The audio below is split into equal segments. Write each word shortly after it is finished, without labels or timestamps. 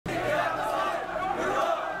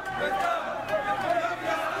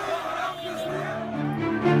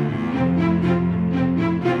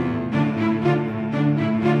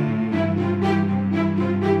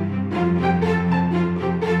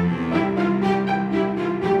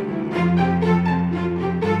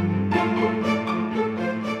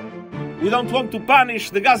don't want to punish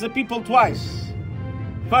the Gaza people twice.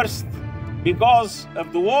 First, because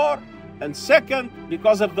of the war, and second,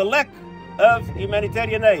 because of the lack of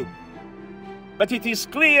humanitarian aid. But it is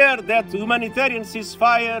clear that humanitarian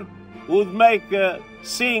ceasefire would make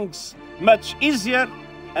things much easier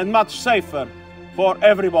and much safer for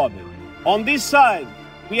everybody. On this side,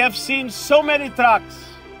 we have seen so many trucks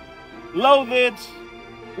loaded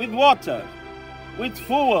with water, with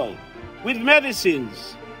fuel, with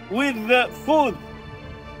medicines, with food.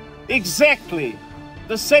 Exactly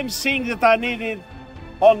the same thing that are needed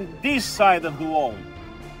on this side of the wall.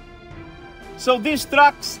 So these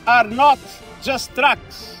trucks are not just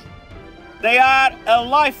trucks. They are a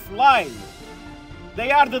lifeline.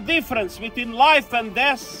 They are the difference between life and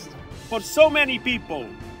death for so many people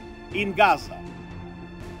in Gaza.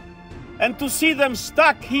 And to see them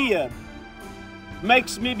stuck here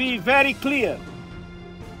makes me be very clear.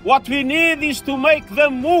 What we need is to make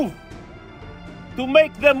them move. To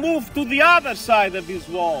make them move to the other side of this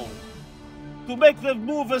wall. To make them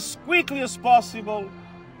move as quickly as possible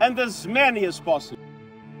and as many as possible.